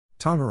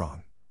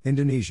Tangerang,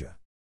 Indonesia.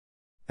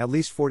 At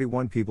least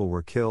 41 people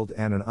were killed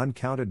and an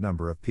uncounted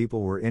number of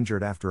people were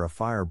injured after a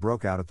fire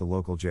broke out at the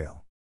local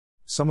jail.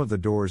 Some of the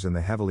doors in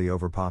the heavily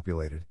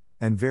overpopulated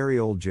and very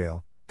old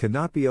jail could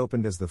not be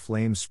opened as the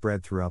flames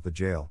spread throughout the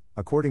jail,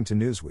 according to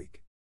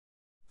Newsweek.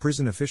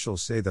 Prison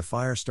officials say the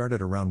fire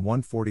started around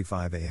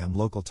 1:45 a.m.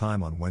 local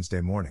time on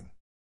Wednesday morning.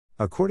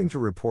 According to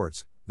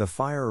reports, the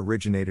fire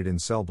originated in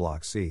cell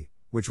block C,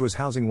 which was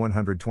housing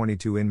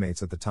 122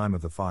 inmates at the time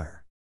of the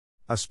fire.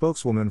 A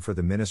spokeswoman for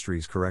the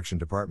ministry's correction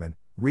department,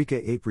 Rika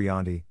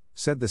Aprianti,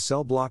 said the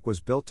cell block was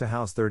built to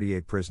house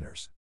 38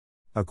 prisoners.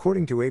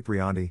 According to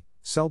Aprianti,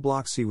 cell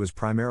block C was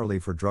primarily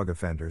for drug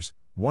offenders.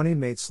 One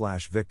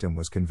inmate/victim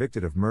was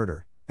convicted of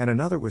murder, and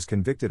another was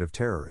convicted of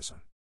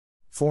terrorism.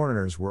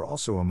 Foreigners were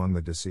also among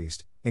the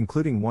deceased,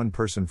 including one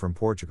person from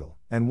Portugal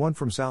and one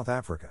from South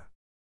Africa.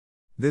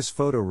 This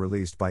photo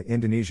released by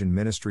Indonesian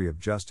Ministry of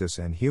Justice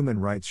and Human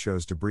Rights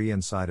shows debris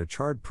inside a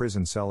charred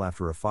prison cell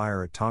after a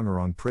fire at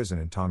Tangerang Prison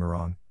in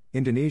Tangerang,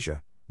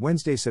 Indonesia,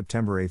 Wednesday,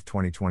 September 8,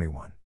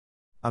 2021.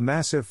 A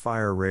massive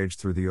fire raged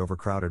through the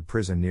overcrowded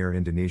prison near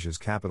Indonesia's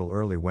capital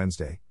early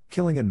Wednesday,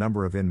 killing a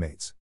number of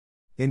inmates.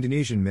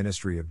 Indonesian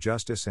Ministry of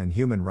Justice and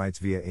Human Rights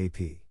via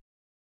AP.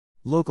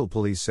 Local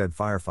police said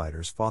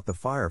firefighters fought the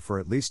fire for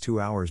at least 2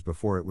 hours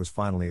before it was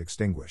finally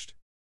extinguished.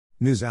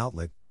 News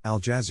outlet,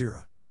 Al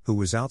Jazeera, who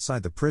was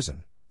outside the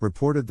prison,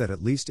 reported that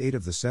at least 8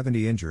 of the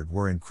 70 injured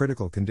were in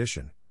critical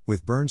condition,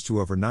 with burns to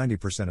over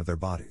 90% of their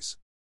bodies.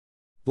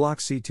 Block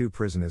C2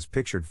 prison is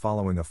pictured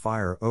following a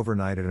fire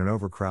overnight at an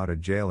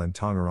overcrowded jail in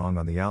Tangerang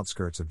on the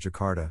outskirts of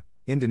Jakarta,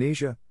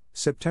 Indonesia,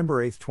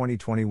 September 8,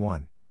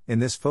 2021, in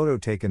this photo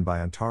taken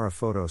by Antara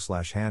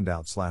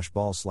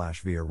photo/handout/ball/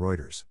 via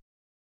Reuters.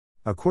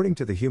 According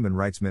to the Human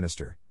Rights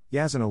Minister,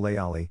 Yasona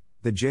Layali,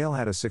 the jail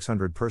had a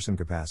 600-person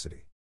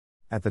capacity.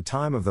 At the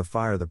time of the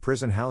fire, the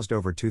prison housed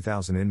over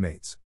 2,000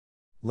 inmates.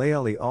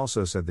 Layali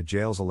also said the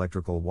jail's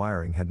electrical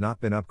wiring had not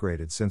been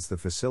upgraded since the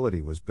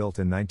facility was built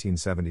in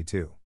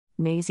 1972.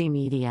 Mazy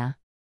Media.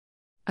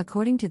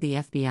 According to the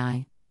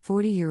FBI,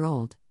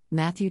 40-year-old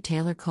Matthew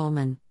Taylor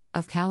Coleman,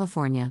 of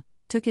California,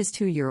 took his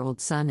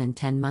 2-year-old son and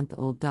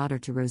 10-month-old daughter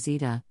to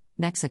Rosita,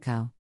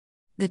 Mexico.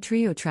 The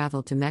trio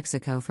traveled to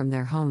Mexico from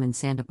their home in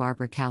Santa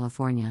Barbara,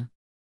 California.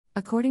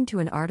 According to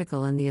an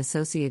article in the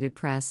Associated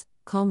Press,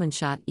 Coleman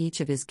shot each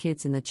of his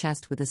kids in the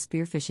chest with a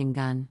spearfishing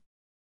gun.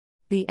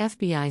 The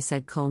FBI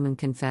said Coleman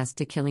confessed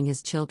to killing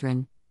his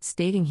children,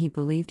 stating he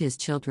believed his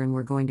children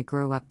were going to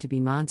grow up to be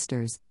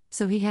monsters,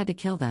 so he had to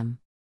kill them.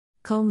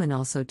 Coleman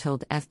also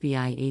told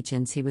FBI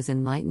agents he was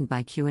enlightened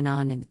by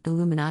QAnon and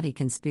Illuminati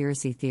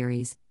conspiracy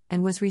theories,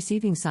 and was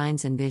receiving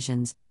signs and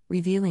visions,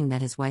 revealing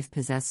that his wife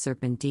possessed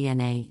serpent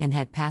DNA and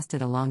had passed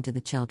it along to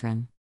the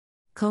children.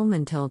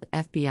 Coleman told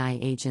FBI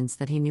agents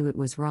that he knew it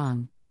was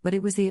wrong, but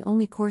it was the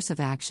only course of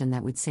action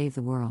that would save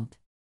the world.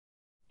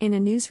 In a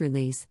news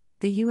release,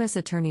 the U.S.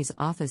 Attorney's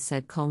Office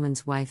said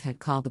Coleman's wife had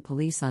called the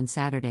police on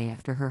Saturday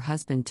after her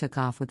husband took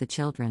off with the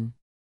children.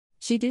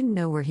 She didn't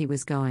know where he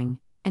was going,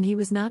 and he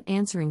was not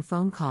answering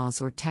phone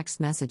calls or text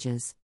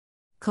messages.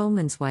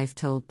 Coleman's wife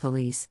told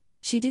police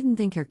she didn't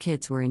think her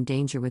kids were in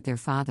danger with their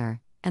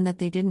father, and that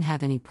they didn't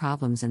have any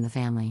problems in the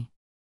family.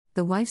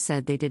 The wife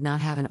said they did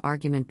not have an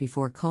argument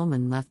before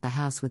Coleman left the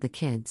house with the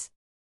kids.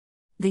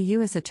 The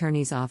U.S.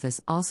 Attorney's Office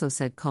also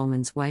said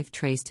Coleman's wife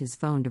traced his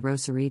phone to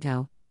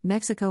Rosarito,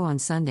 Mexico on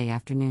Sunday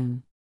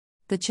afternoon.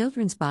 The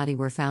children's body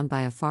were found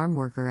by a farm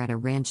worker at a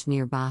ranch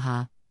near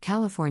Baja,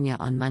 California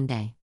on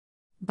Monday.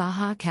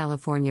 Baja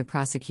California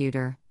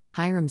prosecutor,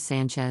 Hiram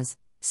Sanchez,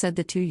 said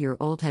the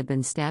 2-year-old had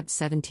been stabbed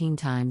 17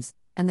 times,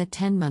 and the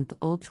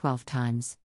 10-month-old 12 times.